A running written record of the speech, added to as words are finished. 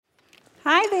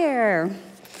Hi there.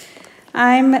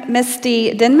 I'm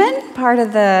Misty Denman, part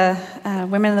of the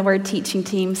Women in the Word teaching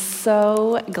team.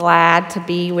 So glad to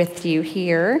be with you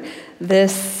here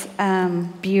this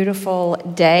beautiful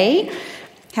day.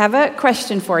 Have a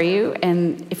question for you,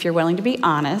 and if you're willing to be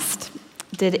honest,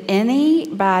 did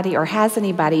anybody or has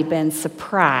anybody been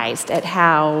surprised at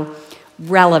how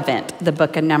relevant the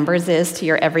book of Numbers is to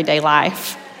your everyday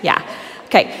life? Yeah.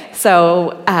 Okay,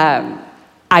 so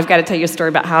I've got to tell you a story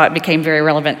about how it became very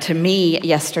relevant to me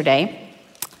yesterday.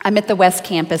 I'm at the West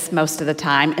Campus most of the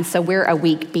time, and so we're a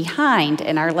week behind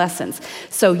in our lessons.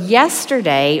 So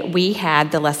yesterday, we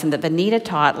had the lesson that Vanita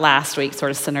taught last week,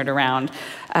 sort of centered around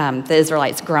the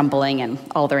Israelites grumbling and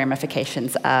all the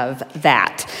ramifications of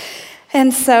that.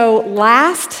 And so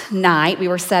last night, we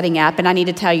were setting up, and I need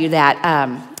to tell you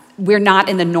that we're not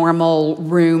in the normal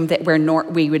room that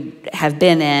we would have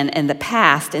been in the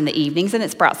past in the evenings, and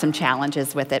it's brought some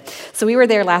challenges with it. So we were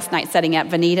there last night setting up.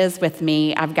 Vanita's with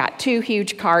me. I've got 2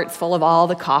 huge carts full of all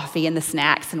the coffee and the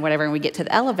snacks and whatever, and we get to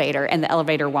the elevator, and the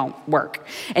elevator won't work.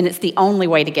 And it's the only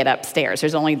way to get upstairs.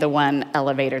 There's only the one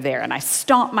elevator there. And I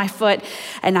stomped my foot,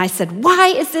 and I said, "Why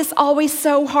is this always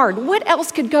so hard? What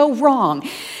else could go wrong?"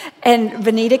 And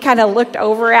Vanita kind of looked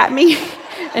over at me.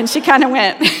 And she kind of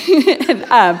went,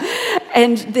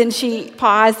 and then she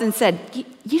paused and said,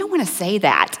 "You don't want to say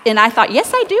that." And I thought,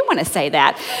 yes, I do want to say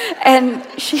that. And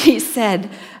she said,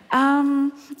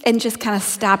 and just kind of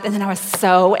stopped. And then I was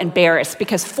so embarrassed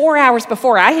because 4 hours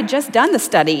before, I had just done the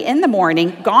study in the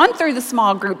morning, gone through the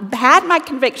small group, had my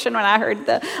conviction when I heard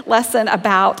the lesson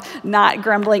about not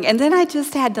grumbling. And then I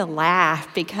just had to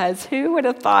laugh because who would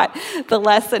have thought the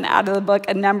lesson out of the book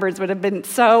of Numbers would have been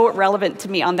so relevant to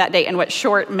me on that day, and what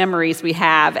short memories we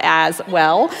have as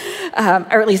well,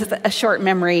 or at least a short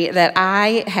memory that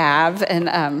I have.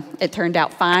 And it turned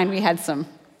out fine. We had some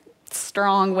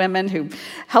strong women who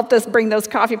helped us bring those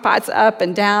coffee pots up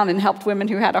and down and helped women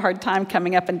who had a hard time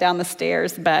coming up and down the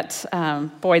stairs. But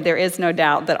boy, there is no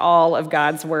doubt that all of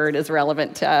God's word is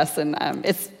relevant to us, and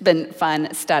it's been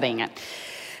fun studying it.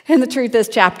 And the truth is,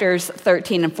 chapters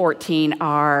 13 and 14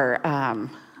 are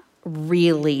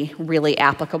really, really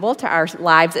applicable to our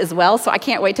lives as well. So I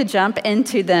can't wait to jump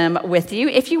into them with you.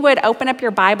 If you would, open up your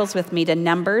Bibles with me to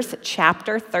Numbers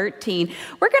chapter 13.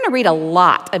 We're going to read a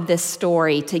lot of this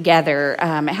story together.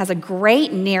 It has a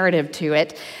great narrative to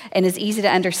it and is easy to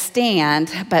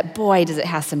understand, but boy, does it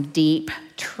have some deep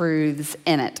truths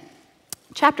in it.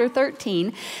 Chapter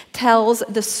 13 tells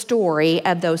the story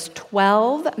of those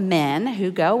 12 men who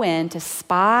go in to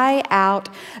spy out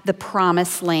the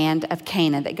promised land of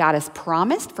Canaan that God has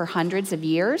promised for hundreds of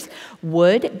years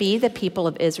would be the people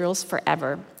of Israel's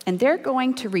forever. And they're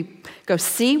going to go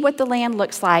see what the land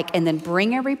looks like and then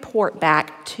bring a report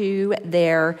back to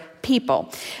their people.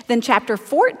 Then chapter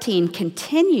 14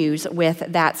 continues with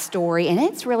that story, and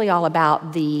it's really all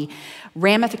about the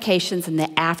ramifications and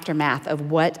the aftermath of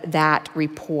what that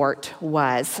report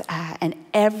was. And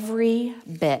every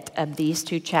bit of these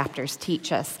 2 chapters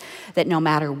teach us that no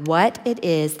matter what it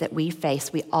is that we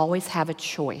face, we always have a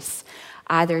choice,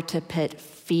 either to put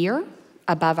fear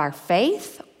above our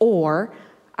faith or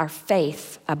our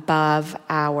faith above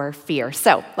our fear.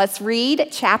 So let's read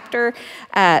chapter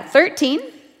 13,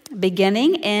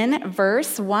 beginning in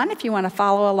verse 1, if you want to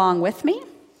follow along with me.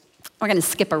 We're going to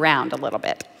skip around a little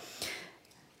bit.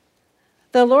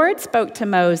 The Lord spoke to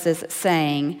Moses,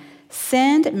 saying,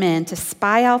 "Send men to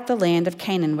spy out the land of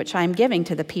Canaan, which I am giving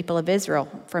to the people of Israel.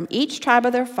 From each tribe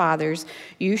of their fathers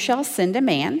you shall send a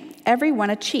man, every one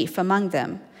a chief among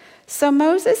them." So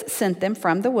Moses sent them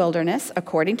from the wilderness,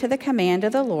 according to the command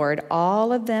of the Lord,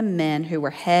 all of them men who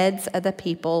were heads of the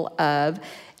people of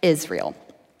Israel.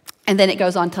 And then it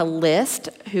goes on to list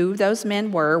who those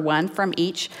men were, one from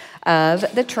each of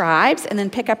the tribes, and then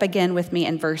pick up again with me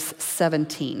in verse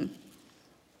 17.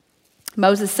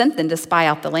 Moses sent them to spy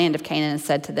out the land of Canaan and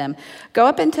said to them, "Go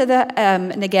up into the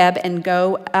Negeb and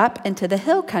go up into the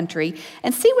hill country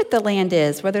and see what the land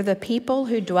is, whether the people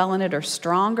who dwell in it are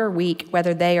strong or weak,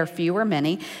 whether they are few or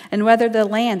many, and whether the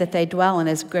land that they dwell in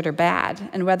is good or bad,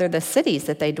 and whether the cities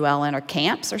that they dwell in are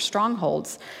camps or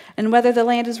strongholds, and whether the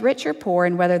land is rich or poor,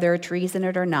 and whether there are trees in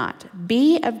it or not.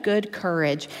 Be of good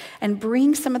courage and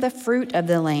bring some of the fruit of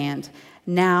the land."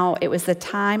 Now it was the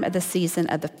time of the season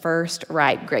of the first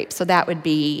ripe grapes. So that would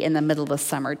be in the middle of the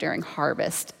summer during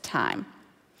harvest time.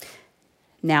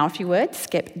 Now, if you would,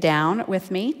 skip down with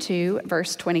me to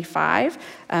verse 25.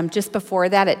 Just before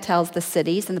that, it tells the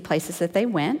cities and the places that they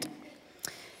went.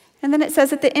 And then it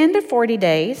says, at the end of 40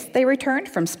 days, they returned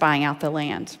from spying out the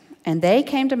land. And they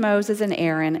came to Moses and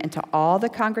Aaron and to all the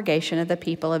congregation of the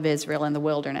people of Israel in the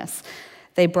wilderness.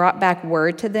 They brought back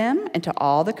word to them and to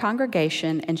all the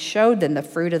congregation and showed them the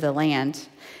fruit of the land.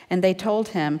 And they told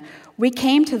him, "We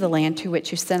came to the land to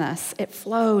which you sent us. It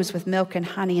flows with milk and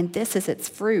honey, and this is its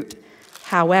fruit.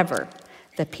 However,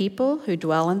 the people who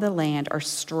dwell in the land are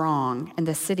strong, and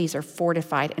the cities are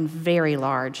fortified and very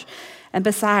large. And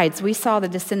besides, we saw the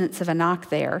descendants of Anak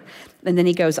there." And then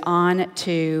he goes on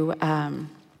to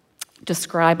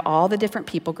describe all the different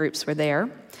people groups were there.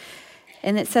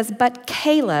 And it says, but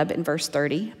Caleb, in verse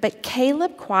 30, but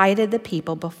Caleb quieted the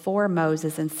people before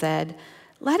Moses and said,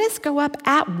 "Let us go up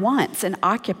at once and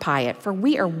occupy it, for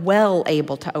we are well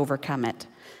able to overcome it."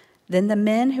 Then the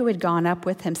men who had gone up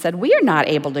with him said, "We are not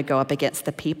able to go up against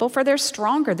the people, for they're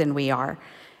stronger than we are."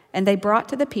 And they brought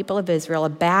to the people of Israel a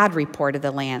bad report of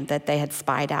the land that they had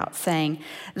spied out, saying,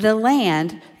 "The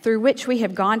land through which we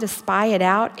have gone to spy it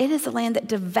out, it is a land that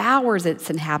devours its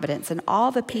inhabitants, and all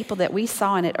the people that we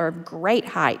saw in it are of great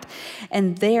height.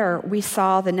 And there we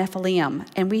saw the Nephilim,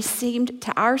 and we seemed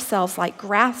to ourselves like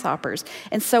grasshoppers,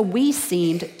 and so we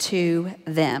seemed to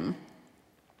them."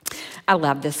 I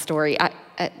love this story.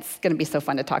 It's going to be so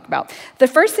fun to talk about. The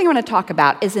first thing I want to talk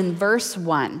about is in verse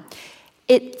 1.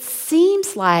 It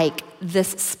seems like this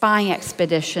spying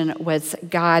expedition was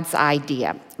God's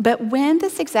idea. But when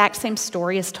this exact same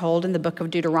story is told in the book of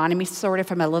Deuteronomy, sort of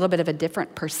from a little bit of a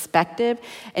different perspective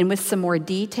and with some more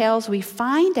details, we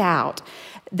find out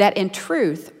that in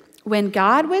truth, when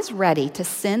God was ready to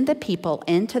send the people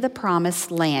into the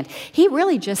promised land, he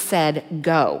really just said,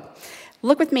 "Go."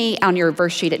 Look with me on your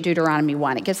verse sheet at Deuteronomy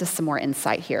 1. It gives us some more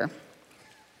insight here.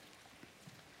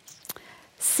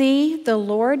 "See, the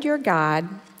Lord your God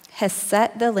has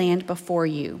set the land before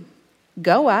you.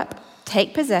 Go up,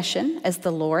 take possession, as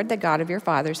the Lord, the God of your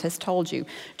fathers, has told you.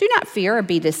 Do not fear or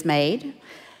be dismayed."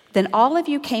 Then all of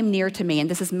you came near to me, and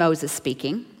this is Moses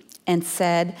speaking, and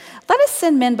said, "Let us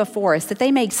send men before us, that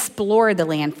they may explore the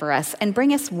land for us, and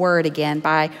bring us word again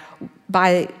by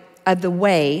the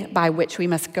way by which we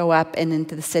must go up and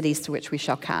into the cities to which we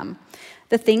shall come."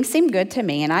 The thing seemed good to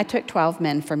me, and I took 12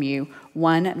 men from you,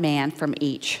 one man from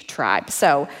each tribe.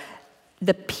 So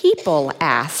the people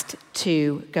asked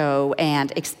to go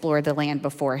and explore the land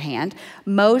beforehand.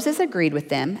 Moses agreed with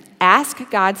them, asked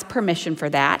God's permission for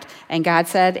that, and God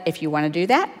said, "If you want to do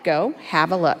that, go,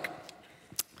 have a look."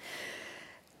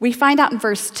 We find out in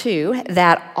verse 2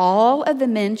 that all of the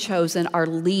men chosen are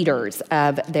leaders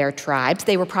of their tribes.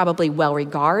 They were probably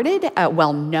well-regarded,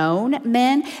 well-known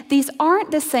men. These aren't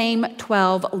the same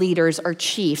 12 leaders or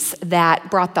chiefs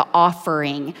that brought the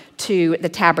offering to the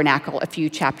tabernacle a few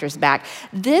chapters back.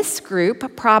 This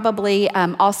group probably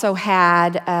also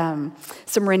had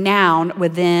some renown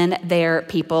within their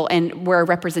people and were a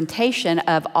representation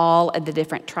of all of the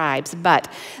different tribes. But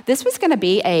this was going to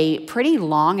be a pretty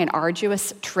long and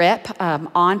arduous trip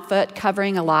on foot,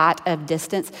 covering a lot of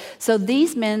distance. So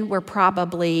these men were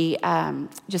probably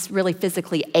just really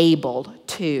physically able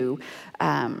to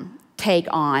take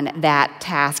on that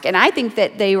task. And I think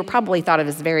that they were probably thought of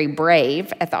as very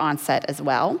brave at the onset as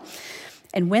well.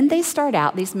 And when they start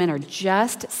out, these men are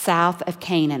just south of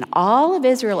Canaan. All of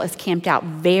Israel is camped out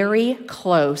very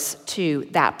close to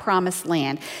that promised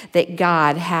land that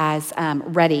God has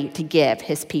ready to give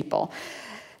his people.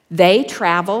 They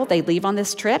leave on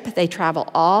this trip, they travel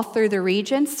all through the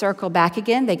region, circle back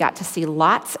again. They got to see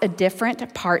lots of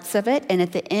different parts of it. And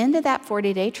at the end of that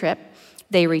 40-day trip,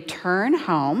 they return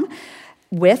home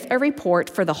with a report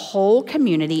for the whole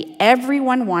community.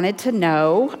 Everyone wanted to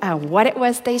know what it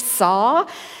was they saw.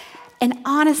 And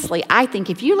honestly, I think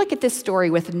if you look at this story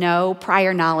with no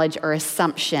prior knowledge or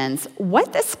assumptions,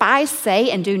 what the spies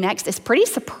say and do next is pretty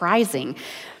surprising.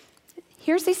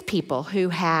 Here's these people who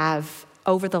have,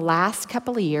 over the last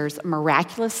couple of years,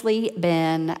 miraculously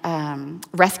been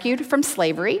rescued from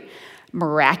slavery,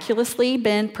 miraculously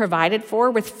been provided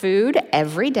for with food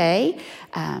every day,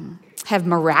 have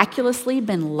miraculously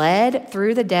been led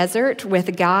through the desert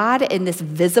with God in this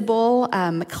visible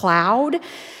cloud,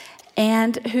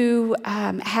 and who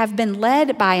have been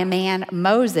led by a man,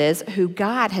 Moses, who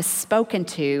God has spoken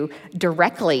to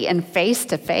directly and face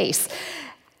to face.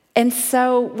 And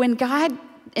so when God,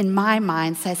 in my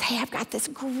mind, says, "Hey, I've got this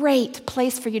great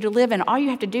place for you to live in. All you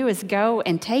have to do is go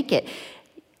and take it,"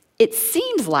 it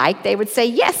seems like they would say,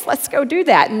 "Yes, let's go do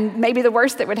that." And maybe the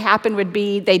worst that would happen would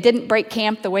be they didn't break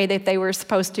camp the way that they were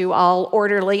supposed to, all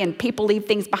orderly, and people leave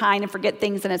things behind and forget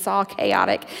things, and it's all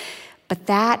chaotic. But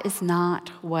that is not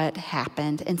what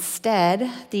happened.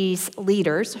 Instead, these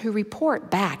leaders who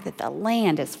report back that the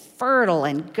land is fertile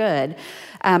and good,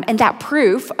 and that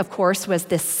proof, of course, was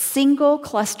this single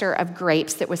cluster of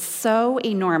grapes that was so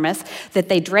enormous that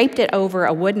they draped it over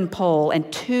a wooden pole and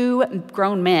 2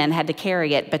 grown men had to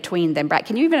carry it between them.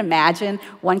 Can you even imagine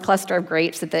one cluster of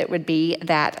grapes that would be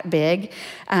that big?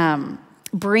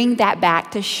 Bring that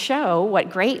back to show what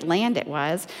great land it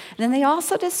was. And then they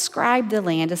also described the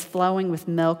land as flowing with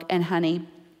milk and honey,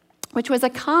 which was a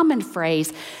common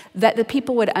phrase that the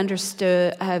people would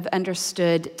have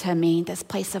understood to mean this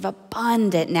place of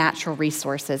abundant natural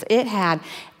resources. It had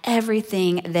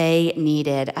everything they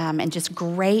needed, and just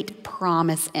great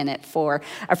promise in it for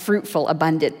a fruitful,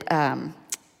 abundant,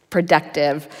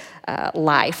 productive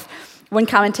life. One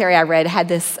commentary I read had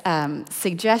this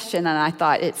suggestion, and I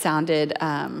thought it sounded,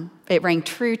 it rang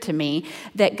true to me,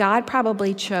 that God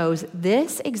probably chose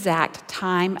this exact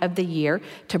time of the year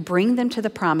to bring them to the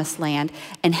promised land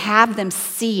and have them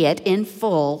see it in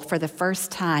full for the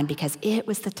first time, because it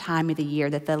was the time of the year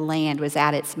that the land was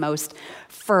at its most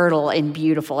fertile and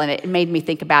beautiful. And it made me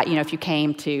think about, if you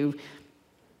came to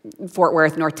Fort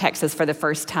Worth, North Texas for the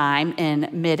first time in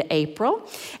mid-April,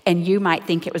 and you might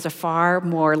think it was a far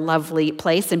more lovely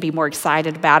place and be more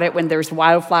excited about it when there's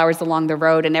wildflowers along the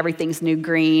road and everything's new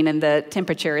green and the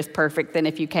temperature is perfect than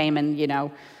if you came in,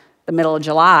 the middle of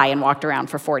July and walked around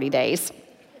for 40 days.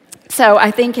 So I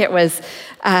think it was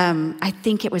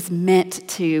meant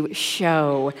to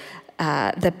show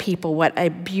the people what a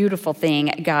beautiful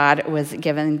thing God was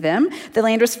giving them. The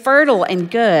land was fertile and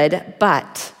good,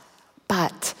 but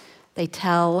they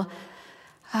tell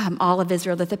all of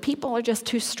Israel that the people are just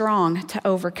too strong to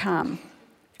overcome.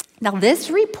 Now, this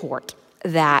report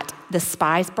that the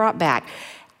spies brought back,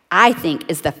 I think,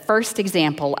 is the first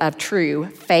example of true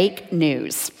fake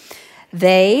news.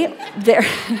 There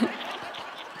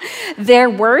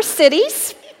were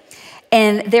cities,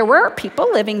 and there were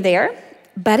people living there,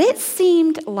 but it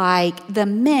seemed like the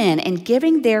men, in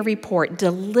giving their report,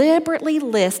 deliberately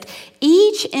list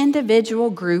each individual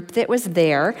group that was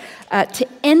there to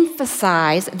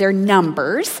emphasize their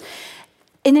numbers.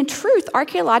 And in truth,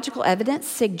 archaeological evidence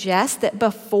suggests that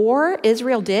before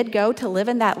Israel did go to live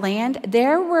in that land,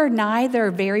 there were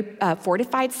neither very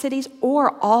fortified cities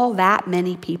or all that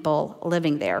many people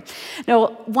living there. Now,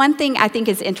 one thing I think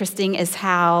is interesting is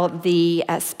how the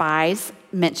spies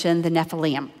mention the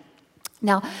Nephilim.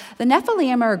 Now, the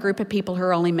Nephilim are a group of people who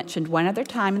are only mentioned one other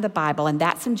time in the Bible, and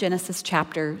that's in Genesis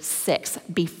chapter 6,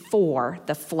 before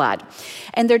the flood.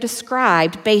 And they're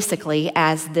described basically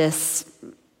as this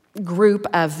group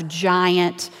of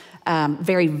giant,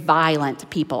 very violent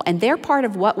people. And they're part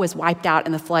of what was wiped out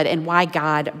in the flood and why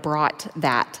God brought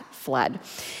that flood.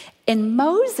 In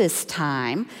Moses'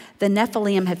 time, the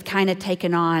Nephilim have kind of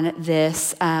taken on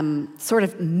this sort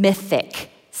of mythic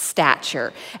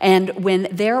stature. And when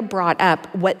they're brought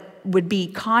up, what would be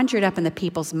conjured up in the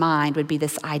people's mind would be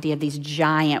this idea of these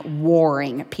giant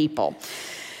warring people.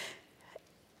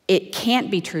 It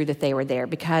can't be true that they were there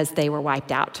because they were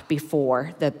wiped out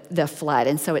before the flood.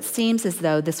 And so it seems as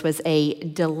though this was a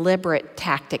deliberate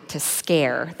tactic to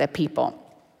scare the people.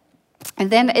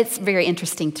 And then it's very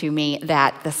interesting to me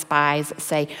that the spies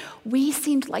say, we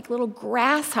seemed like little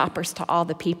grasshoppers to all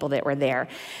the people that were there.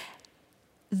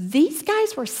 These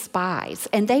guys were spies,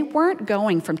 and they weren't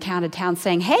going from town to town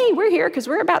saying, hey, we're here because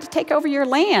we're about to take over your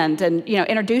land, and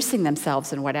introducing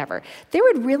themselves and whatever. There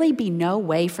would really be no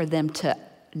way for them to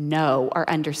know or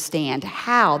understand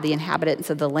how the inhabitants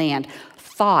of the land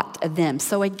thought of them.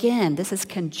 So again, this is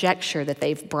conjecture that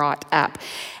they've brought up.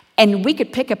 And we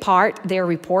could pick apart their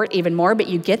report even more, but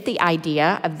you get the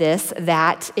idea of this,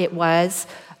 that it was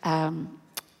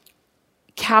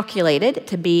calculated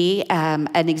to be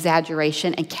an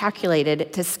exaggeration and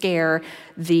calculated to scare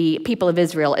the people of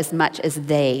Israel as much as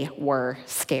they were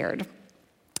scared.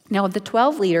 Now, the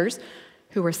 12 leaders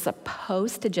who were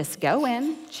supposed to just go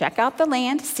in, check out the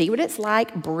land, see what it's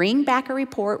like, bring back a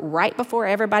report right before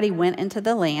everybody went into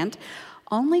the land,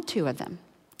 only 2 of them,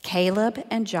 Caleb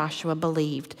and Joshua,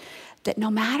 believed that no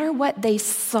matter what they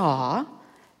saw,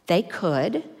 they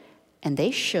could and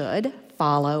they should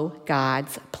follow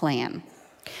God's plan.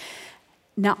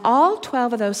 Now, all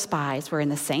 12 of those spies were in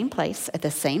the same place at the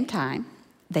same time.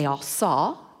 They all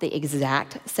saw the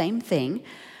exact same thing,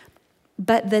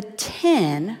 but the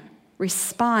 10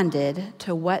 responded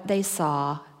to what they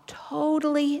saw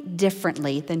totally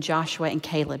differently than Joshua and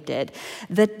Caleb did.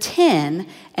 The 10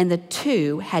 and the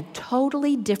 2 had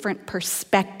totally different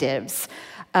perspectives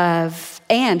of,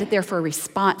 and therefore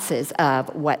responses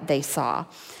of what they saw.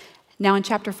 Now in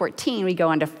chapter 14, we go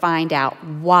on to find out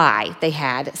why they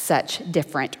had such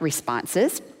different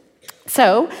responses.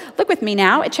 So look with me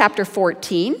now at chapter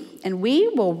 14, and we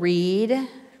will read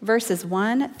verses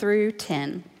 1 through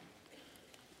 10.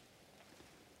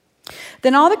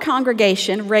 Then all the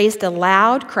congregation raised a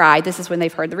loud cry. This is when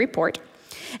they've heard the report.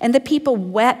 And the people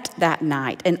wept that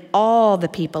night, and all the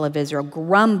people of Israel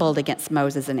grumbled against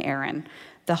Moses and Aaron.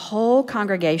 The whole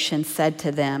congregation said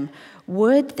to them,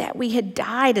 "Would that we had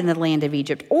died in the land of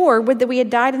Egypt, or would that we had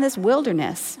died in this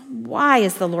wilderness. Why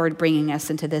is the Lord bringing us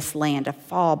into this land to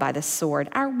fall by the sword?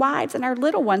 Our wives and our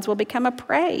little ones will become a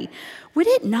prey. Would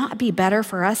it not be better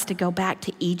for us to go back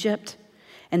to Egypt?"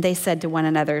 And they said to one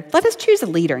another, "Let us choose a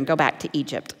leader and go back to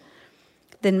Egypt."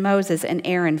 Then Moses and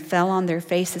Aaron fell on their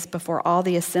faces before all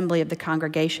the assembly of the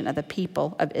congregation of the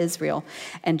people of Israel.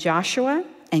 And Joshua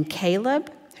and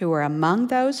Caleb, who were among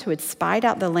those who had spied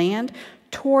out the land,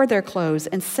 tore their clothes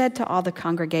and said to all the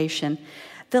congregation,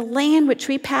 "The land which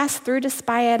we passed through to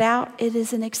spy it out, it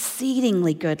is an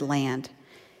exceedingly good land.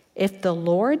 If the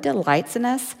Lord delights in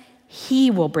us, he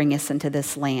will bring us into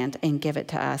this land and give it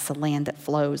to us, a land that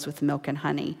flows with milk and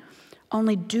honey.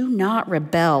 Only do not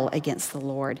rebel against the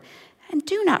Lord, and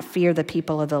do not fear the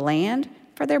people of the land,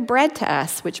 for they're bread to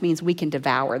us," which means we can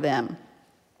devour them.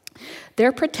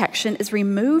 "Their protection is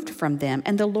removed from them,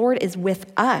 and the Lord is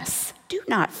with us. Do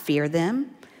not fear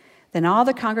them." Then all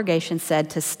the congregation said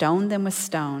to stone them with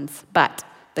stones, but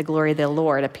the glory of the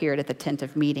Lord appeared at the tent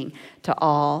of meeting to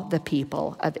all the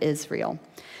people of Israel.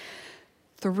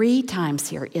 3 times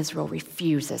here, Israel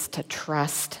refuses to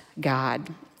trust God.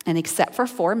 And except for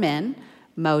 4 men,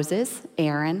 Moses,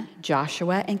 Aaron,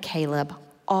 Joshua, and Caleb,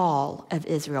 all of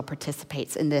Israel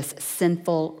participates in this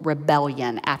sinful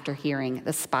rebellion after hearing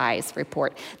the spies'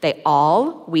 report. They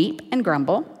all weep and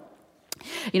grumble.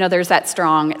 You know, there's that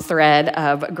strong thread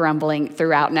of grumbling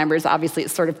throughout Numbers. Obviously,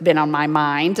 it's sort of been on my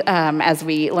mind as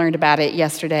we learned about it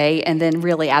yesterday, and then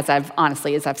really as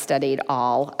I've studied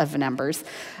all of Numbers.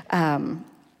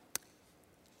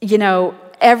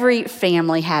 Every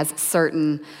family has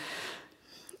certain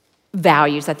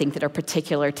values, I think, that are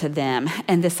particular to them.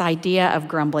 And this idea of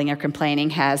grumbling or complaining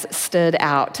has stood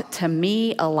out to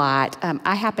me a lot.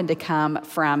 I happen to come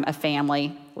from a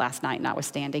family, last night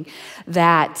notwithstanding,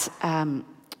 that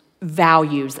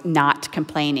values not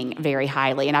complaining very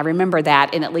highly. And I remember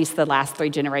that in at least the last 3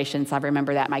 generations. I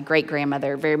remember that my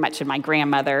great-grandmother very much, and my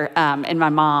grandmother and my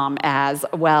mom as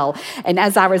well. And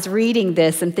as I was reading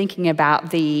this and thinking about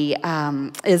the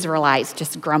Israelites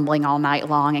just grumbling all night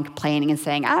long and complaining and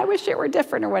saying, "I wish it were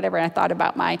different," or whatever, and I thought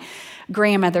about my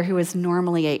grandmother, who was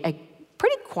normally a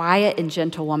pretty quiet and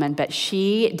gentle woman, but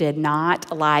she did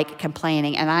not like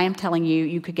complaining. And I am telling you,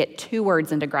 you could get 2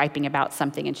 words into griping about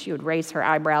something, and she would raise her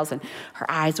eyebrows and her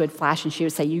eyes would flash, and she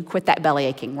would say, "You quit that belly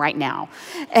aching right now."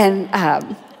 And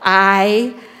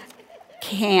I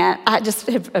just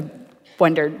have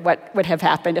wondered what would have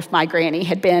happened if my granny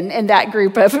had been in that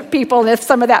group of people, and if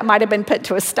some of that might have been put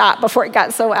to a stop before it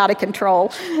got so out of control.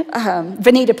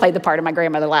 Vanita played the part of my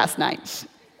grandmother last night.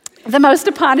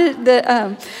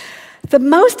 The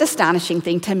most astonishing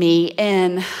thing to me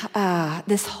in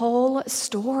this whole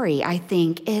story, I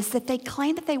think, is that they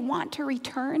claim that they want to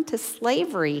return to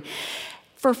slavery.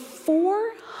 For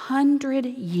 400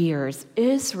 years,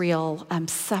 Israel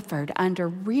suffered under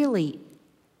really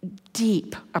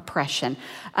deep oppression,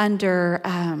 under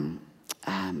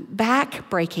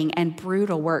back-breaking and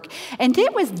brutal work. And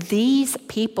it was these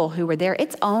people who were there.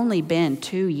 It's only been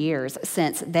 2 years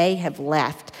since they have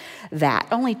left that.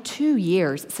 Only 2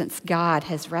 years since God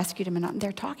has rescued them. And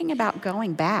they're talking about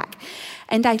going back.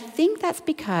 And I think that's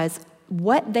because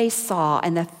what they saw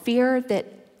and the fear that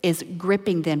is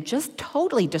gripping them just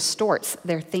totally distorts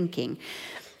their thinking.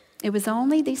 It was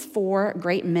only these 4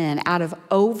 great men out of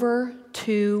over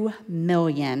 2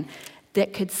 million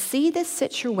that could see this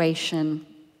situation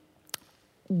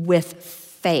with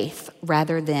faith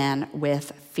rather than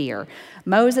with fear.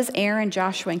 Moses, Aaron,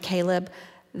 Joshua, and Caleb,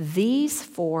 these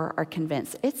 4 are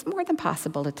convinced it's more than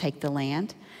possible to take the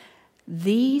land.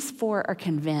 These 4 are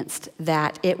convinced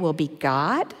that it will be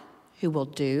God who will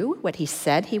do what he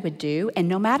said he would do, and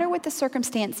no matter what the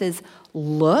circumstances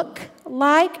look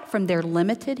like from their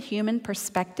limited human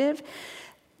perspective,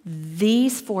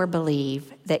 these 4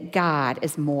 believe that God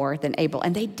is more than able.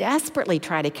 And they desperately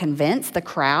try to convince the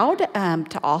crowd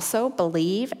to also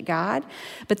believe God.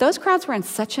 But those crowds were in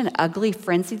such an ugly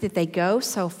frenzy that they go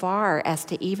so far as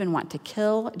to even want to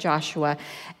kill Joshua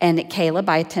and Caleb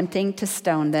by attempting to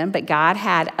stone them. But God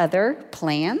had other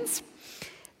plans.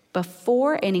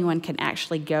 Before anyone can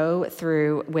actually go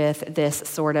through with this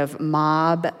sort of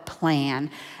mob plan,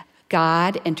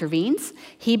 God intervenes.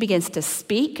 He begins to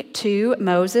speak to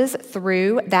Moses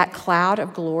through that cloud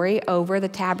of glory over the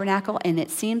tabernacle, and it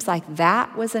seems like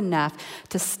that was enough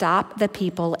to stop the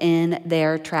people in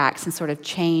their tracks and sort of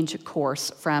change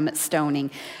course from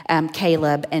stoning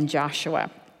Caleb and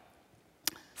Joshua.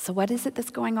 So what is it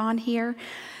that's going on here?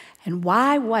 And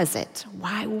why was it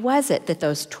that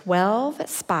those 12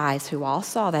 spies who all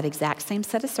saw that exact same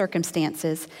set of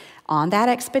circumstances on that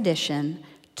expedition,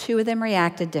 2 of them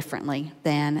reacted differently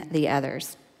than the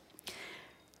others?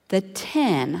 The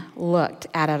 10 looked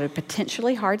at a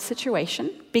potentially hard situation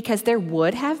because there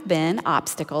would have been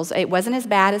obstacles. It wasn't as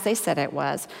bad as they said it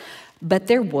was, but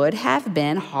there would have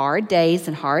been hard days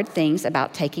and hard things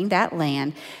about taking that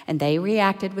land, and they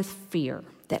reacted with fear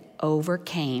that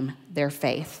overcame their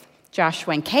faith.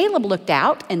 Joshua and Caleb looked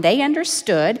out, and they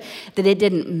understood that it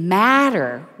didn't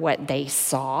matter what they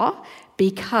saw,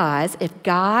 because if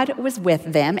God was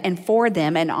with them and for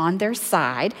them and on their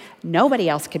side, nobody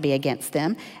else could be against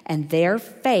them, and their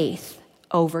faith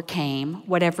overcame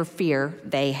whatever fear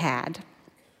they had.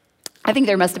 I think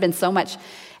there must have been so much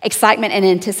excitement and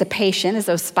anticipation as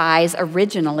those spies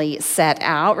originally set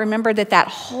out. Remember that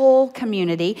whole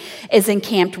community is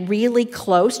encamped really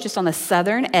close, just on the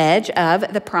southern edge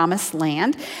of the promised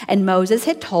land. And Moses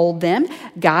had told them,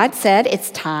 God said, it's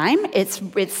time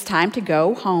to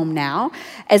go home now.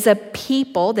 As a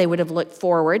people, they would have looked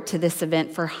forward to this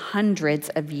event for hundreds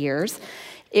of years.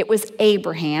 It was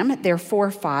Abraham, their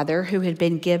forefather, who had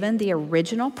been given the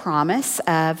original promise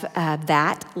of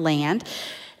that land.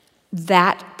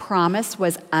 That promise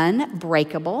was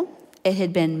unbreakable. It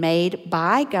had been made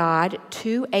by God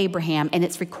to Abraham, and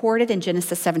it's recorded in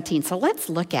Genesis 17. So let's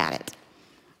look at it.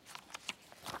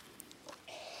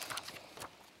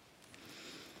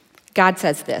 God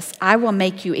says this, I will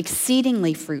make you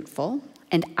exceedingly fruitful,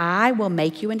 and I will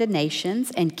make you into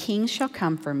nations, and kings shall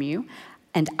come from you.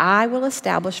 And I will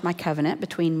establish my covenant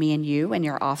between me and you and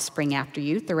your offspring after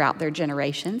you throughout their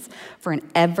generations for an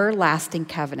everlasting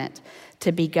covenant,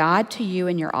 to be God to you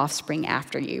and your offspring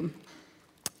after you.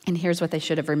 And here's what they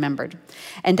should have remembered.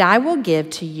 And I will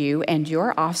give to you and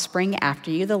your offspring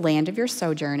after you the land of your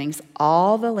sojournings,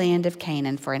 all the land of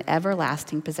Canaan for an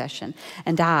everlasting possession,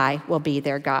 and I will be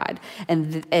their God.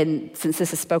 And since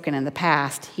this is spoken in the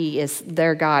past,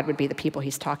 their God would be the people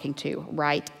he's talking to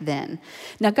right then.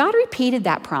 Now, God repeated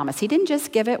that promise. He didn't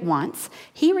just give it once.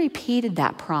 He repeated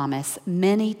that promise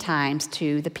many times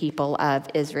to the people of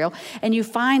Israel. And you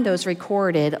find those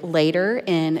recorded later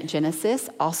in Genesis,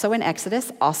 also in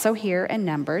Exodus, also here in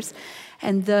Numbers.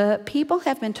 And the people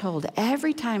have been told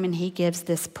every time when he gives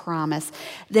this promise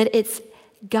that it's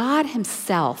God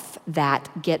himself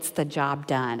that gets the job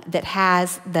done, that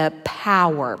has the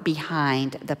power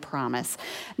behind the promise.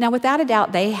 Now, without a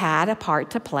doubt, they had a part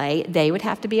to play. They would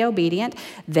have to be obedient.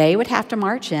 They would have to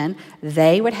march in.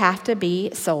 They would have to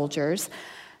be soldiers.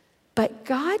 But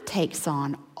God takes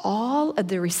on all of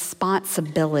the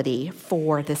responsibility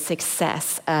for the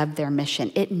success of their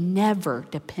mission. It never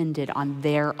depended on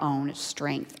their own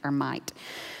strength or might.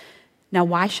 Now,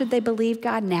 why should they believe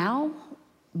God now?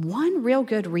 One real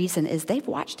good reason is they've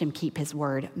watched him keep his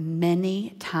word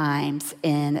many times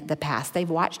in the past. They've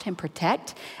watched him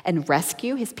protect and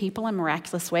rescue his people in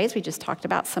miraculous ways. We just talked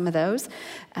about some of those.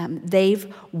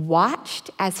 They've watched,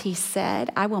 as he said,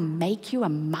 I will make you a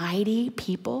mighty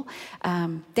people.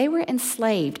 They were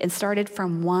enslaved and started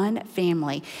from one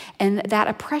family. And that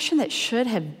oppression that should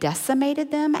have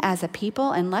decimated them as a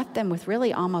people and left them with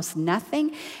really almost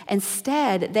nothing,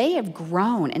 instead, they have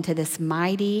grown into this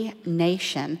mighty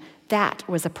nation. That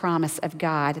was a promise of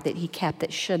God that he kept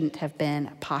that shouldn't have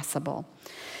been possible.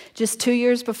 Just 2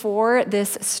 years before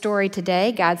this story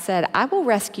today, God said, I will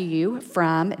rescue you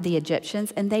from the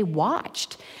Egyptians. And they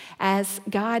watched as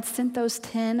God sent those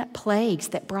 10 plagues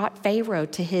that brought Pharaoh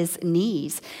to his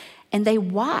knees. And they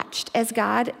watched as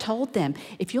God told them,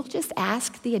 if you'll just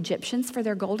ask the Egyptians for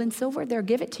their gold and silver, they'll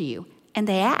give it to you. And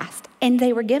they asked, and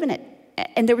they were given it.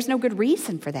 And there was no good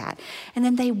reason for that. And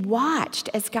then they watched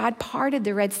as God parted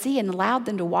the Red Sea and allowed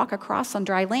them to walk across on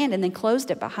dry land and then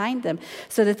closed it behind them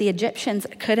so that the Egyptians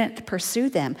couldn't pursue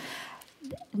them.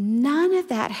 None of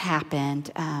that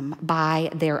happened by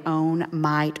their own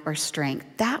might or strength.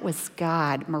 That was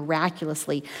God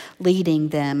miraculously leading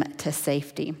them to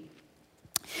safety.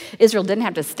 Israel didn't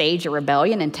have to stage a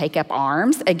rebellion and take up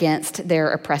arms against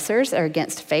their oppressors or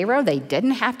against Pharaoh. They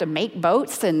didn't have to make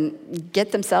boats and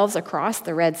get themselves across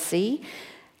the Red Sea.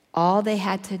 All they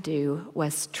had to do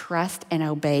was trust and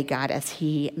obey God as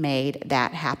he made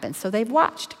that happen. So they've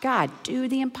watched God do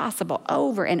the impossible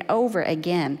over and over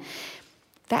again.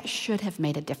 That should have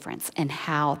made a difference in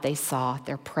how they saw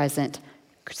their present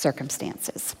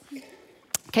circumstances.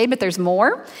 Okay, but there's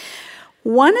more.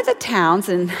 One of the towns,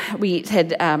 and we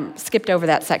had skipped over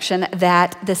that section,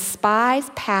 that the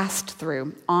spies passed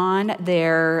through on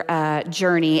their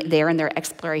journey there in their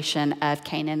exploration of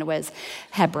Canaan was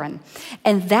Hebron.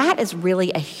 And that is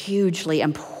really a hugely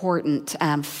important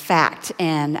fact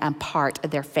and part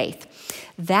of their faith.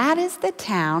 That is the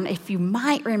town, if you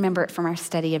might remember it from our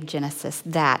study of Genesis,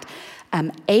 that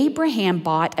Abraham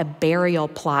bought a burial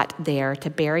plot there to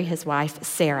bury his wife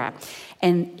Sarah.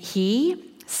 And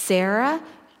Sarah,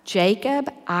 Jacob,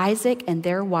 Isaac, and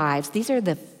their wives, these are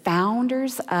the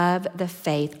founders of the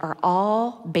faith, are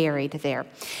all buried there.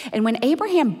 And when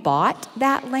Abraham bought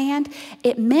that land,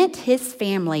 it meant his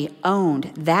family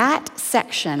owned that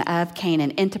section of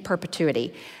Canaan into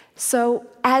perpetuity. So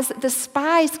as the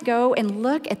spies go and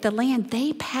look at the land,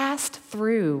 they passed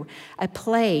through a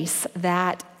place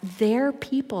that their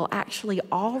people actually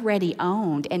already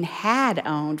owned and had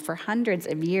owned for hundreds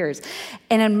of years.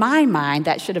 And in my mind,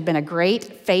 that should have been a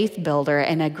great faith builder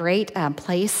and a great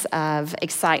place of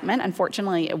excitement.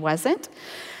 Unfortunately, it wasn't.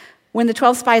 When the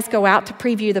 12 spies go out to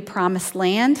preview the promised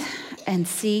land and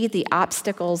see the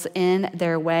obstacles in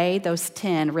their way, those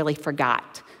 10 really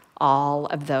forgot all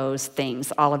of those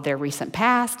things, all of their recent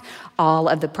past, all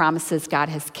of the promises God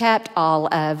has kept,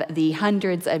 all of the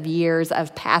hundreds of years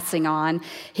of passing on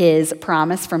his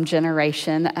promise from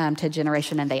generation to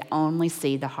generation, and they only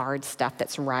see the hard stuff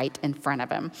that's right in front of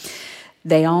them.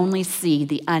 They only see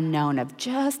the unknown of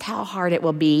just how hard it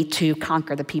will be to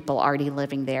conquer the people already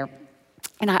living there.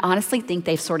 And I honestly think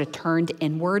they've sort of turned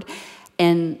inward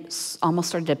and almost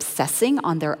started obsessing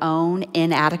on their own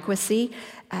inadequacy.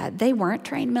 They weren't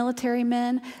trained military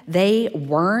men. They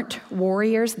weren't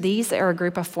warriors. These are a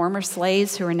group of former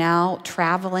slaves who are now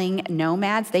traveling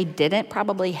nomads. They didn't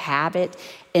probably have it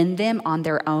in them on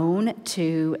their own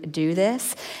to do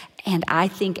this. And I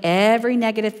think every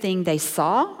negative thing they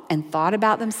saw and thought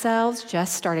about themselves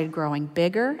just started growing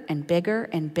bigger and bigger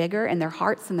and bigger in their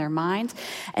hearts and their minds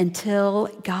until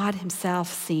God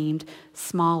himself seemed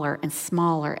smaller and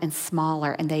smaller and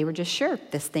smaller. And they were just sure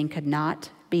this thing could not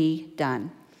be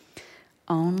done.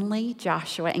 Only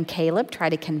Joshua and Caleb try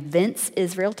to convince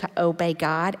Israel to obey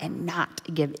God and not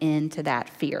give in to that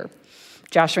fear.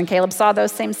 Joshua and Caleb saw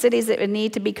those same cities that would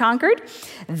need to be conquered.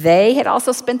 They had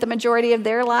also spent the majority of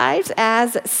their lives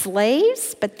as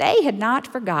slaves, but they had not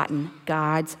forgotten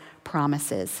God's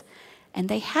promises. And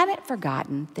they hadn't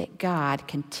forgotten that God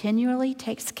continually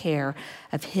takes care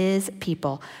of his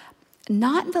people,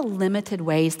 not in the limited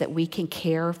ways that we can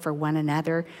care for one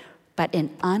another, but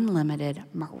in unlimited,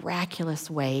 miraculous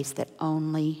ways that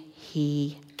only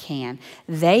he can.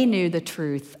 They knew the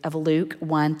truth of Luke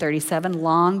 1:37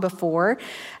 long before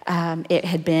it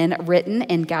had been written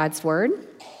in God's word.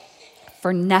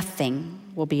 For nothing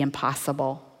will be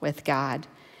impossible with God.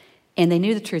 And they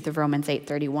knew the truth of Romans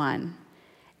 8:31.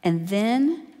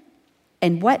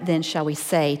 And what then shall we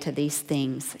say to these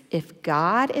things? If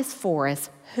God is for us,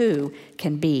 who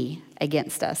can be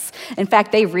against us? In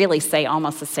fact, they really say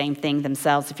almost the same thing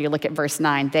themselves. If you look at verse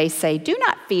 9, they say, do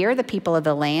not fear the people of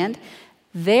the land.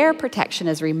 Their protection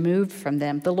is removed from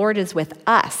them. The Lord is with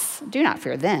us. Do not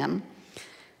fear them.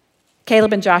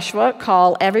 Caleb and Joshua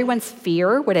call everyone's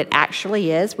fear what it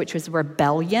actually is, which was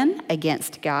rebellion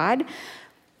against God.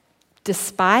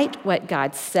 Despite what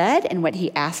God said and what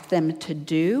he asked them to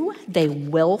do, they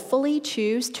willfully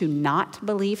choose to not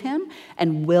believe him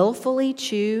and willfully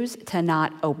choose to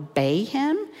not obey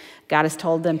him. God has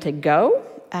told them to go,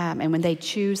 and when they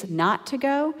choose not to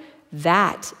go,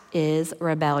 that is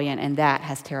rebellion, and that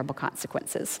has terrible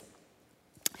consequences.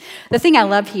 The thing I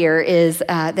love here is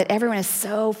that everyone is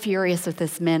so furious with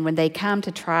this men when they come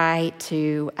to try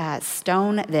to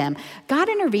stone them. God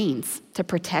intervenes to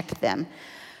protect them.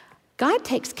 God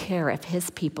takes care of his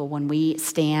people when we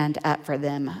stand up for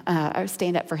them, or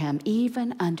stand up for him,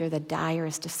 even under the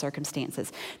direst of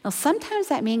circumstances. Now, sometimes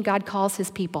that means God calls his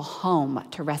people home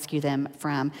to rescue them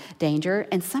from danger,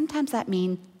 and sometimes that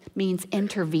means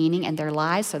intervening in their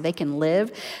lives so they can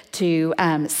live to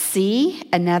see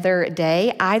another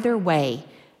day. Either way,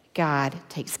 God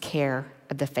takes care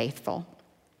of the faithful.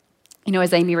 You know,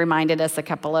 as Amy reminded us a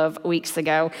couple of weeks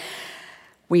ago,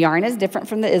 we aren't as different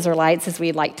from the Israelites as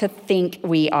we'd like to think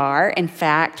we are. In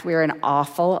fact, we're an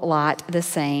awful lot the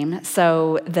same.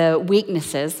 So the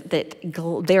weaknesses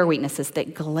their weaknesses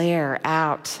that glare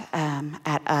out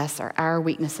at us are our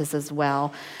weaknesses as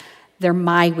well. They're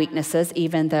my weaknesses,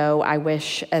 even though I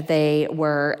wish they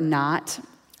were not.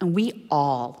 And we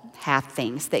all have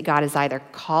things that God has either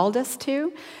called us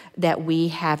to, that we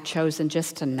have chosen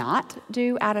just to not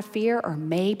do out of fear, or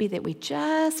maybe that we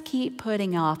just keep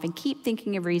putting off and keep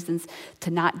thinking of reasons to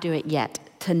not do it yet,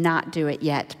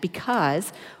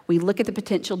 because we look at the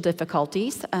potential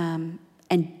difficulties and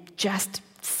just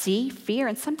see fear.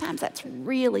 And sometimes that's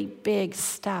really big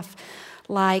stuff,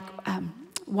 like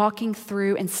walking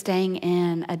through and staying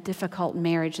in a difficult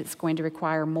marriage that's going to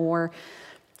require more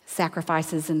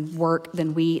sacrifices and work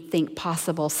than we think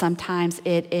possible. Sometimes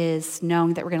it is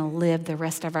knowing that we're going to live the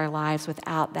rest of our lives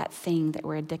without that thing that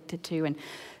we're addicted to. And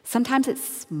sometimes it's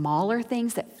smaller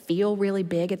things that feel really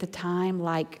big at the time,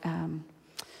 like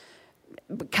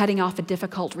cutting off a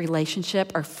difficult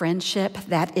relationship or friendship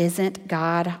that isn't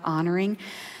God honoring.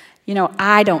 You know,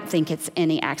 I don't think it's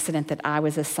any accident that I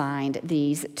was assigned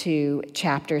these 2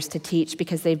 chapters to teach,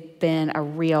 because they've been a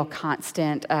real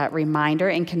constant reminder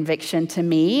and conviction to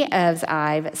me as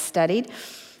I've studied.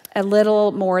 A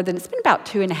little more than, it's been about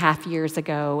 2.5 years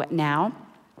ago now,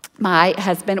 my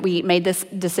husband, we made this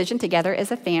decision together as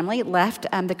a family, left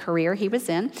the career he was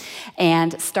in,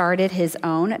 and started his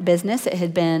own business. It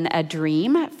had been a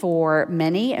dream for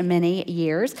many, many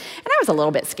years. And I was a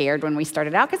little bit scared when we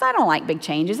started out, because I don't like big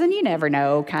changes, and you never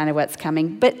know kind of what's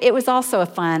coming. But it was also a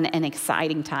fun and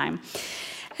exciting time.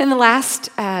 In the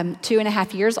last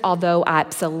 2.5 years, although I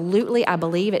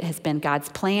believe it has been God's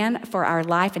plan for our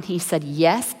life, and he said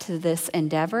yes to this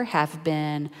endeavor, have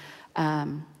been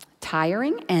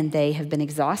tiring, and they have been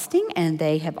exhausting, and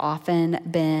they have often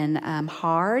been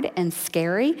hard and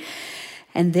scary.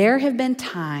 And there have been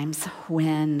times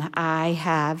when I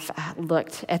have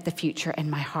looked at the future and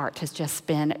my heart has just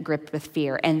been gripped with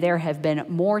fear. And there have been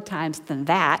more times than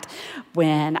that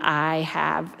when I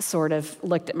have sort of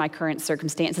looked at my current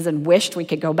circumstances and wished we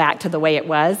could go back to the way it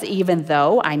was, even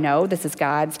though I know this is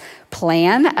God's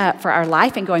plan for our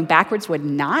life, and going backwards would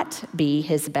not be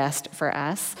his best for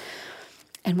us.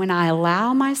 And when I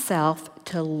allow myself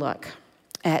to look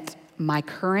at my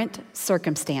current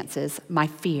circumstances, my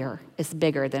fear is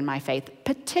bigger than my faith,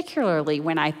 particularly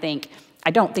when I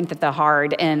don't think that the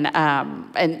hard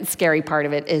and scary part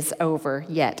of it is over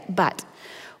yet. But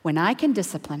when I can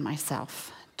discipline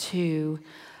myself to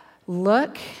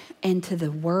look into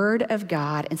the Word of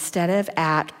God instead of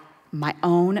at my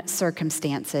own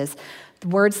circumstances,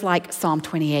 words like Psalm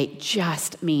 28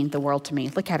 just mean the world to me.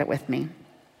 Look at it with me.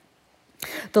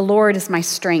 The Lord is my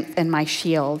strength and my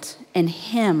shield. In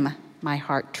him my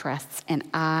heart trusts, and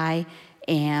I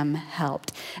am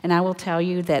helped. And I will tell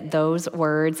you that those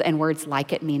words and words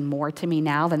like it mean more to me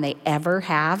now than they ever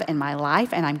have in my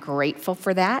life, and I'm grateful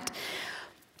for that.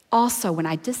 Also, when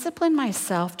I discipline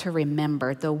myself to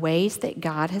remember the ways that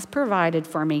God has provided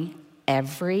for me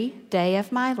every day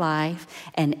of my life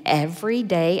and every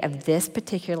day of this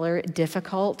particular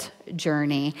difficult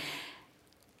journey,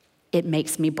 it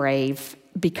makes me brave,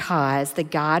 because the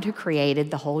God who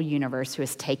created the whole universe, who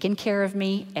has taken care of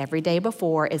me every day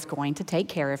before, is going to take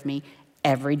care of me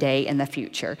every day in the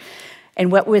future. And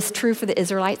what was true for the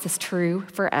Israelites is true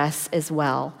for us as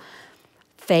well.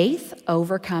 Faith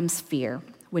overcomes fear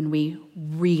when we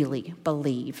really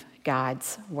believe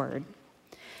God's word.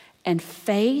 And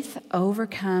faith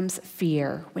overcomes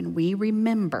fear when we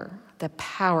remember the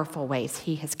powerful ways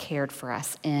he has cared for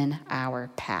us in our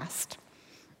past.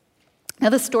 Now,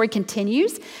 the story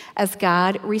continues as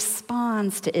God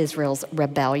responds to Israel's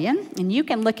rebellion. And you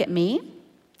can look at me,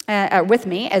 with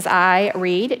me, as I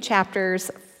read chapter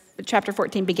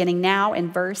 14, beginning now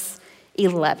in verse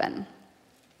 11.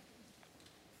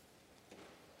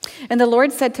 And the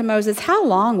Lord said to Moses, "How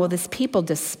long will this people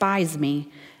despise me?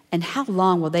 And how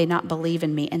long will they not believe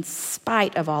in me in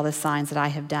spite of all the signs that I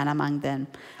have done among them?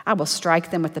 I will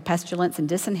strike them with the pestilence and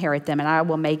disinherit them, and I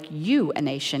will make you a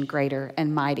nation greater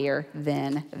and mightier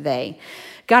than they."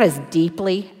 God is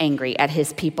deeply angry at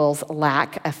his people's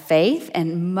lack of faith,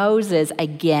 and Moses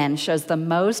again shows the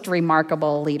most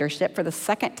remarkable leadership for the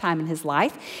second time in his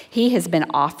life. He has been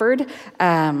offered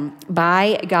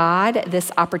by God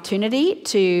this opportunity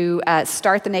to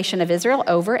start the nation of Israel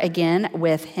over again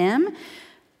with him.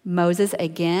 Moses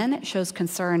again shows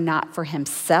concern not for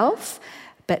himself,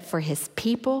 but for his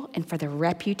people and for the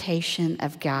reputation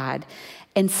of God.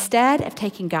 Instead of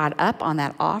taking God up on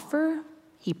that offer,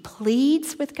 he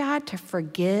pleads with God to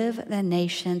forgive the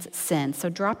nation's sin. So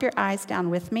drop your eyes down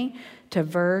with me to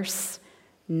verse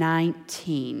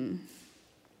 19.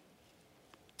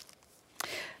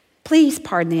 "Please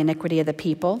pardon the iniquity of the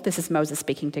people," this is Moses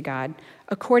speaking to God,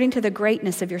 "according to the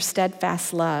greatness of your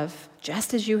steadfast love,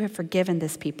 just as you have forgiven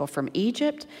this people from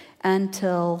Egypt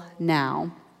until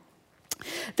now."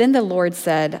 Then the Lord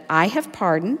said, "I have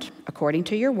pardoned, according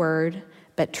to your word,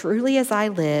 But truly as I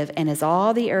live, and as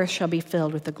all the earth shall be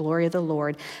filled with the glory of the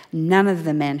Lord, none of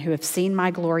the men who have seen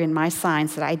my glory and my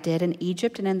signs that I did in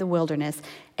Egypt and in the wilderness,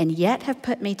 and yet have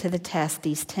put me to the test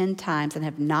these 10 times and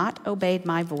have not obeyed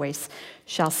my voice,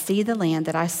 shall see the land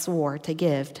that I swore to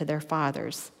give to their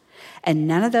fathers. And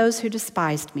none of those who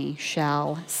despised me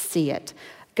shall see it.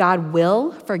 God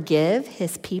will forgive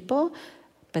his people,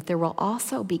 but there will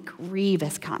also be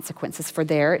grievous consequences for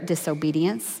their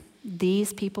disobedience.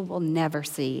 These people will never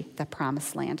see the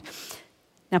promised land.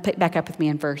 Now pick back up with me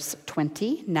in verse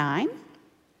 29.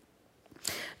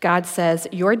 God says,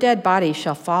 your dead bodies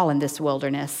shall fall in this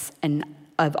wilderness, and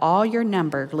of all your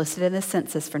number listed in the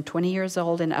census from 20 years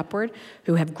old and upward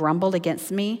who have grumbled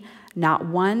against me, not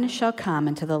one shall come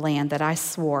into the land that I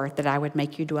swore that I would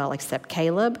make you dwell except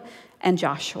Caleb and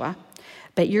Joshua.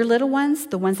 But your little ones,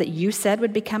 the ones that you said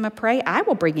would become a prey, I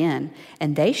will bring in,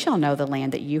 and they shall know the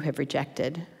land that you have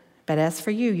rejected. But as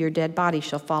for you, your dead body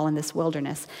shall fall in this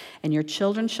wilderness, and your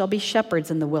children shall be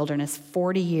shepherds in the wilderness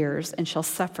 40 years, and shall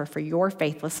suffer for your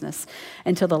faithlessness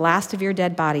until the last of your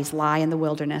dead bodies lie in the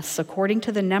wilderness, according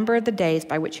to the number of the days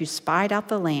by which you spied out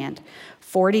the land.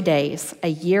 40 days, a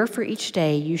year for each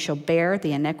day, you shall bear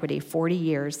the iniquity 40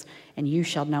 years, and you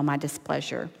shall know my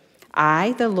displeasure.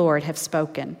 I, the Lord, have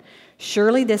spoken.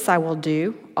 Surely this I will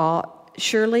do.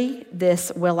 Surely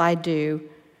this will I do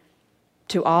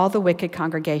to all the wicked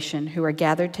congregation who are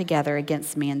gathered together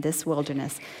against me in this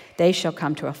wilderness. They shall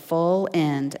come to a full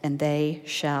end, and they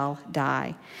shall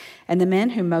die. And the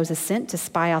men whom Moses sent to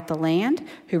spy out the land,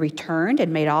 who returned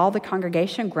and made all the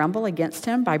congregation grumble against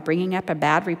him by bringing up a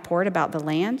bad report about the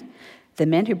land, the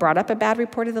men who brought up a bad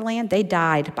report of the land, they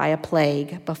died by a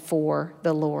plague before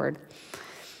the Lord.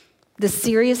 The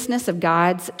seriousness of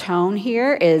God's tone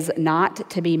here is not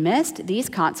to be missed. These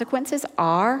consequences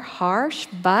are harsh,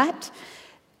 but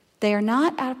they are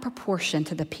not out of proportion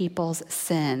to the people's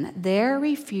sin. Their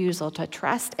refusal to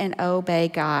trust and obey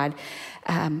God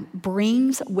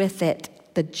brings with it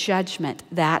the judgment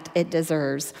that it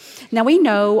deserves. Now, we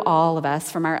know, all of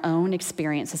us, from our own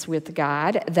experiences with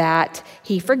God, that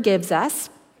he forgives us.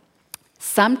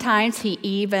 Sometimes he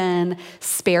even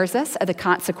spares us of the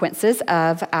consequences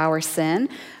of our sin.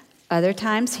 Other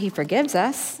times he forgives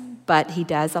us, but he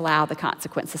does allow the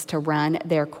consequences to run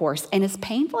their course. And as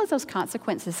painful as those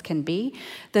consequences can be,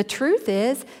 the truth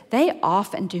is they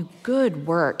often do good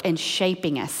work in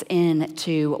shaping us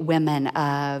into women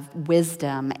of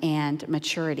wisdom and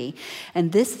maturity.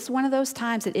 And this is one of those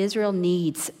times that Israel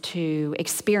needs to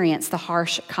experience the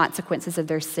harsh consequences of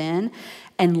their sin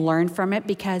and learn from it,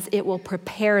 because it will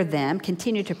prepare them,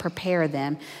 continue to prepare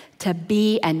them to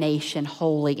be a nation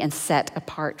holy and set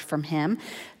apart from him.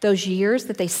 Those years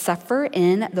that they suffer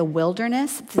in the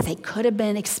wilderness, that they could have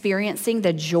been experiencing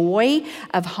the joy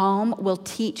of home, will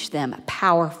teach them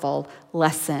powerful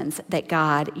lessons that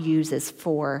God uses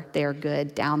for their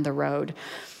good down the road.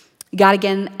 God,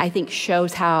 again, I think,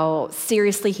 shows how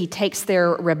seriously he takes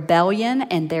their rebellion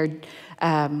and their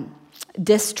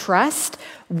distrust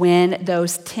when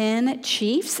those 10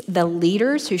 chiefs, the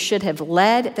leaders who should have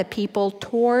led the people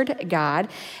toward God,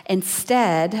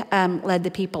 instead led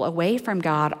the people away from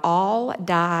God, all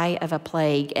die of a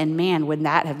plague. And man, would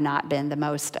that have not been the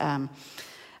most,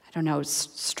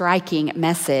 striking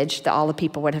message that all the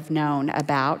people would have known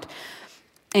about.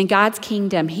 In God's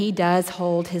kingdom, he does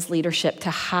hold his leadership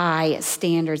to high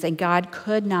standards, and God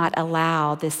could not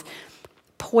allow this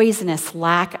poisonous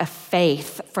lack of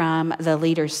faith from the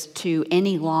leaders to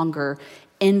any longer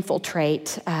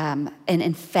infiltrate and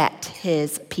infect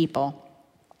his people.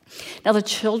 Now, the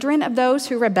children of those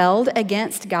who rebelled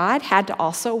against God had to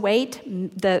also wait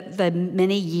the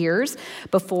many years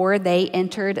before they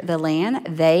entered the land.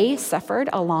 They suffered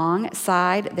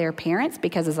alongside their parents,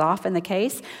 because, as often the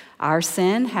case, our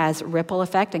sin has ripple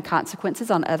effect and consequences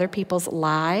on other people's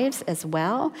lives as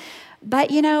well. But,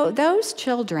 those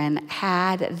children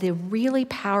had the really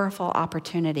powerful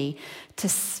opportunity to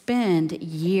spend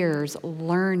years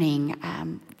learning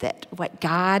that what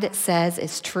God says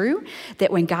is true,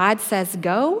 that when God says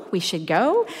go, we should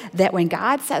go, that when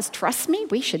God says trust me,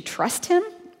 we should trust him.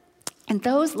 And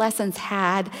those lessons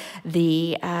had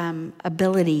the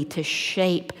ability to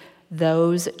shape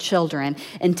those children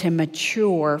into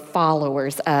mature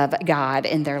followers of God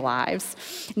in their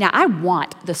lives. Now, I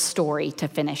want the story to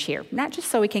finish here, not just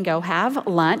so we can go have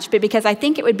lunch, but because I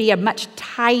think it would be a much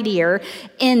tidier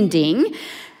ending,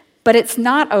 but it's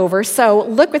not over. So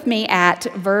look with me at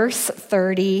verse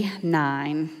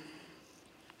 39.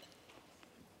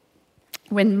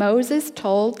 When Moses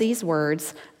told these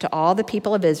words to all the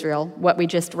people of Israel, what we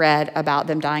just read about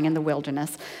them dying in the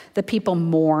wilderness, the people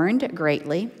mourned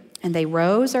greatly. And they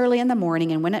rose early in the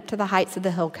morning and went up to the heights of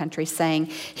the hill country, saying,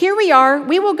 "Here we are,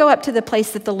 we will go up to the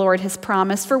place that the Lord has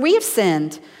promised, for we have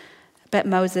sinned." But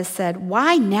Moses said,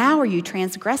 "Why now are you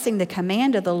transgressing the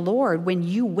command of the Lord when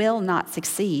you will not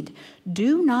succeed?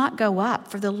 Do not go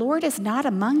up, for the Lord is not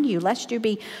among you, lest you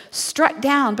be struck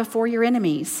down before your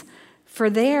enemies. For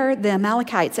there the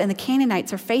Amalekites and the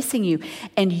Canaanites are facing you,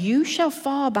 and you shall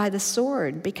fall by the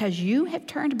sword, because you have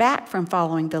turned back from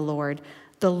following the Lord.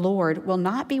 The Lord will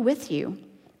not be with you."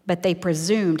 But they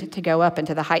presumed to go up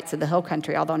into the heights of the hill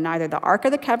country, although neither the ark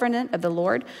of the covenant of the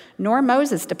Lord nor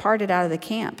Moses departed out of the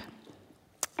camp.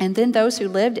 And then those who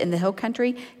lived in the hill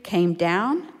country came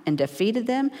down and defeated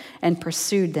them and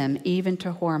pursued them, even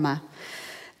to Hormah.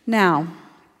 Now,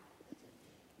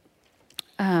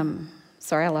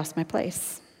 sorry, I lost my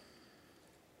place.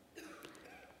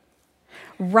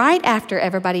 Right after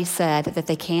everybody said that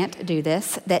they can't do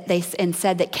this, and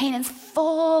said that Canaan's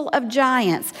full of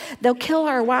giants, they'll kill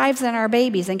our wives and our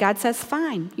babies, and God says,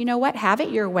 fine, you know what, have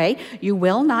it your way. You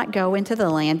will not go into the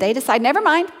land. They decide, never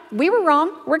mind, we were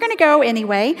wrong, we're going to go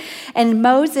anyway. And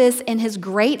Moses, in his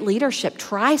great leadership,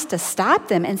 tries to stop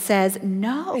them and says,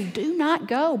 no, do not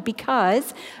go,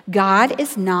 because God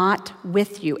is not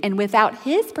with you, and without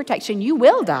his protection, you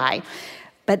will die.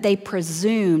 But they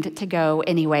presumed to go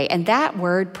anyway. And that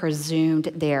word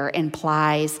presumed there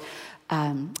implies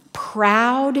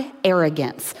proud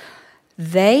arrogance.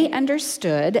 They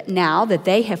understood now that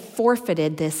they have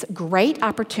forfeited this great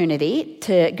opportunity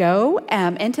to go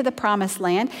into the promised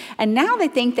land. And now they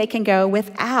think they can go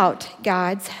without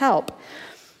God's help.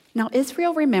 Now,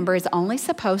 Israel, remember, is only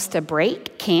supposed to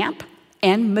break camp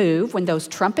and move when those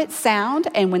trumpets sound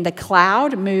and when the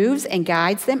cloud moves and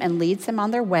guides them and leads them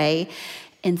on their way.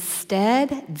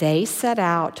 Instead, they set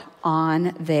out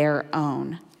on their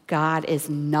own. God is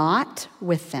not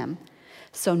with them.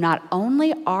 So not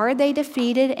only are they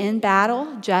defeated in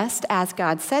battle, just as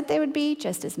God said they would be,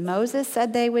 just as Moses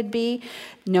said they would be,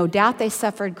 no doubt they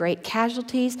suffered great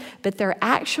casualties, but they're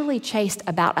actually chased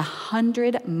about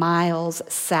 100 miles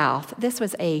south. This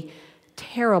was a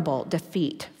terrible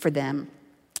defeat for them.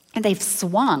 And they've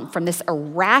swung from this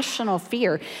irrational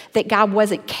fear that God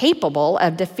wasn't capable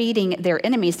of defeating their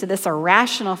enemies to this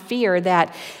irrational fear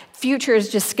that future is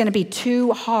just going to be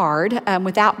too hard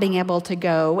without being able to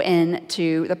go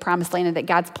into the promised land, and that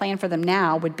God's plan for them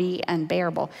now would be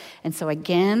unbearable. And so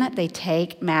again, they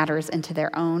take matters into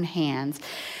their own hands.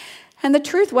 And the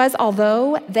truth was,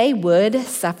 although they would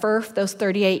suffer those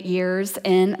 38 years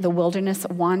in the wilderness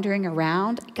wandering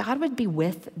around, God would be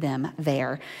with them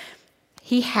there.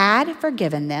 He had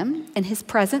forgiven them, and his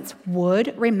presence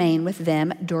would remain with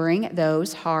them during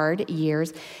those hard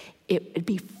years. It would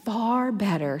be far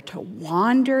better to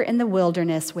wander in the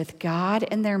wilderness with God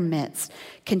in their midst,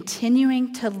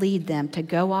 continuing to lead them to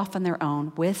go off on their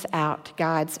own without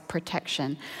God's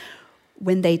protection.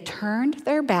 When they turned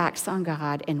their backs on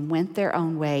God and went their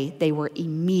own way, they were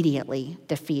immediately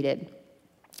defeated.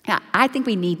 Now, I think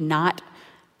we need not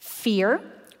fear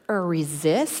or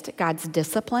resist God's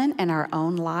discipline in our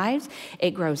own lives.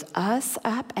 It grows us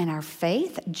up in our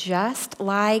faith, just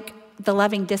like the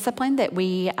loving discipline that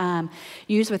we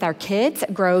use with our kids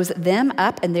grows them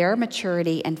up in their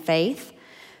maturity and faith.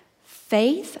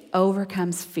 Faith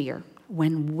overcomes fear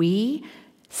when we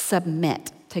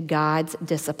submit to God's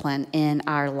discipline in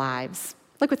our lives.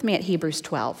 Look with me at Hebrews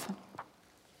 12.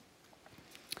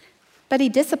 But he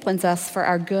disciplines us for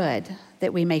our good,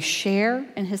 that we may share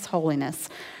in his holiness.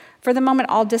 For the moment,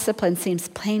 all discipline seems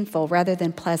painful rather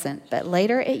than pleasant, but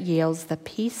later it yields the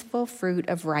peaceful fruit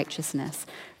of righteousness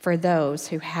for those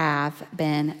who have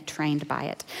been trained by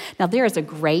it. Now, there is a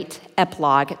great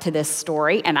epilogue to this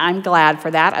story, and I'm glad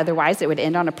for that. Otherwise, it would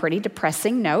end on a pretty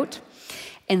depressing note.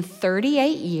 In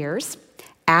 38 years,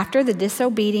 after the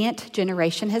disobedient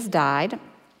generation has died,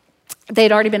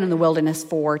 they'd already been in the wilderness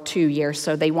for 2 years,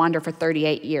 so they wander for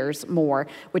 38 years more,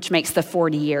 which makes the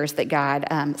 40 years that God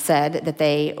said that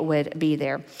they would be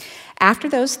there. After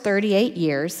those 38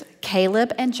 years,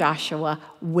 Caleb and Joshua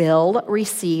will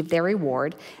receive their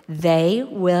reward. They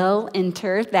will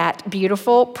enter that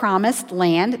beautiful promised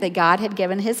land that God had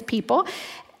given his people.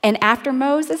 And after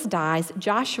Moses dies,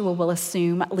 Joshua will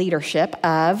assume leadership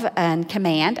of and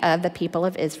command of the people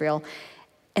of Israel.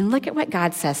 And look at what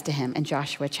God says to him in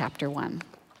Joshua chapter 1.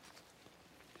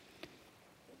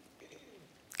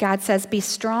 God says, "Be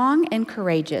strong and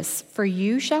courageous, for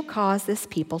you shall cause this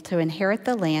people to inherit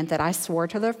the land that I swore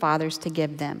to their fathers to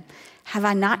give them. Have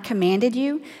I not commanded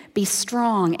you? Be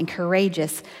strong and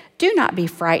courageous. Do not be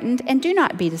frightened and do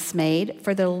not be dismayed,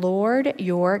 for the Lord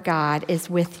your God is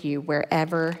with you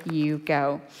wherever you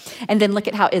go." And then look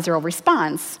at how Israel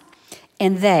responds.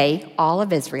 And they, all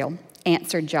of Israel,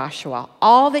 answered Joshua,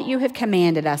 all that you have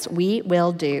commanded us, we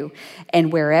will do,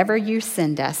 and wherever you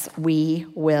send us, we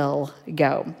will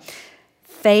go.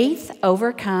 Faith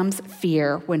overcomes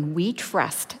fear when we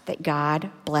trust that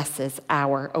God blesses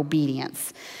our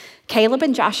obedience. Caleb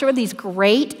and Joshua, these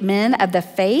great men of the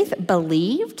faith,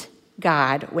 believed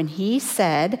God when he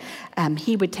said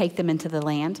he would take them into the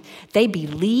land. They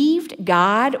believed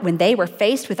God when they were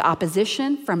faced with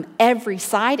opposition from every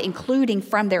side, including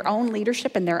from their own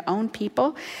leadership and their own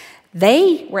people.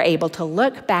 They were able to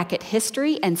look back at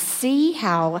history and see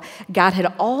how God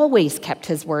had always kept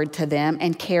his word to them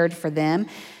and cared for them,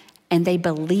 and they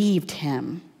believed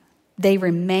him. They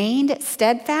remained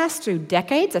steadfast through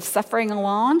decades of suffering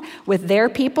along with their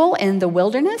people in the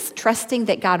wilderness, trusting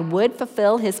that God would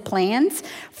fulfill his plans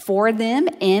for them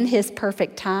in his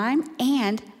perfect time,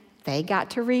 and they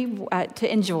got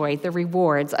to enjoy the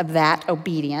rewards of that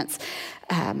obedience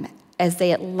as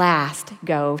they at last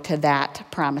go to that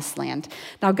promised land.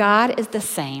 Now, God is the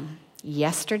same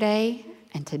yesterday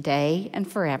and today and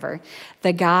forever.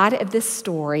 The God of this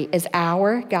story is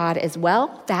our God as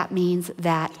well. That means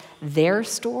that their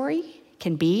story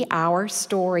can be our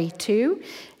story too.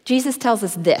 Jesus tells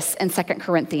us this in 2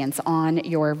 Corinthians on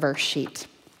your verse sheet.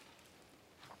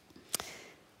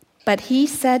 But he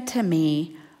said to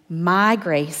me, my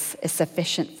grace is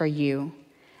sufficient for you,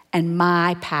 and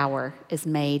my power is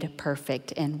made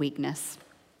perfect in weakness.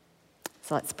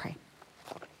 So let's pray.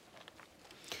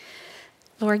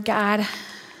 Lord God,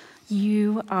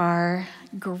 you are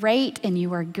great and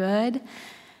you are good.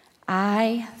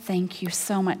 I thank you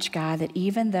so much, God, that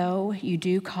even though you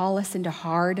do call us into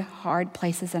hard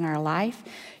places in our life,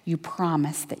 you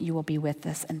promise that you will be with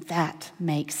us, and that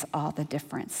makes all the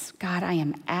difference. God, I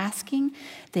am asking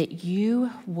that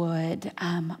you would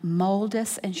mold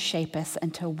us and shape us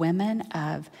into women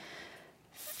of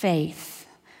faith,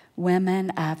 women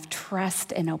of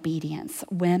trust and obedience,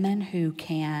 women who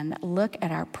can look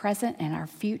at our present and our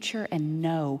future and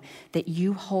know that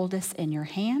you hold us in your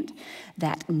hand,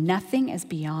 that nothing is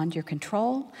beyond your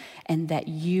control, and that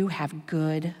you have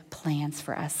good plans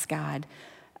for us, God.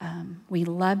 We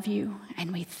love you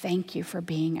and we thank you for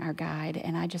being our guide.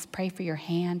 And I just pray for your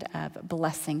hand of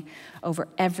blessing over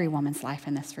every woman's life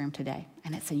in this room today.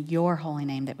 And it's in your holy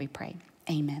name that we pray.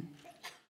 Amen.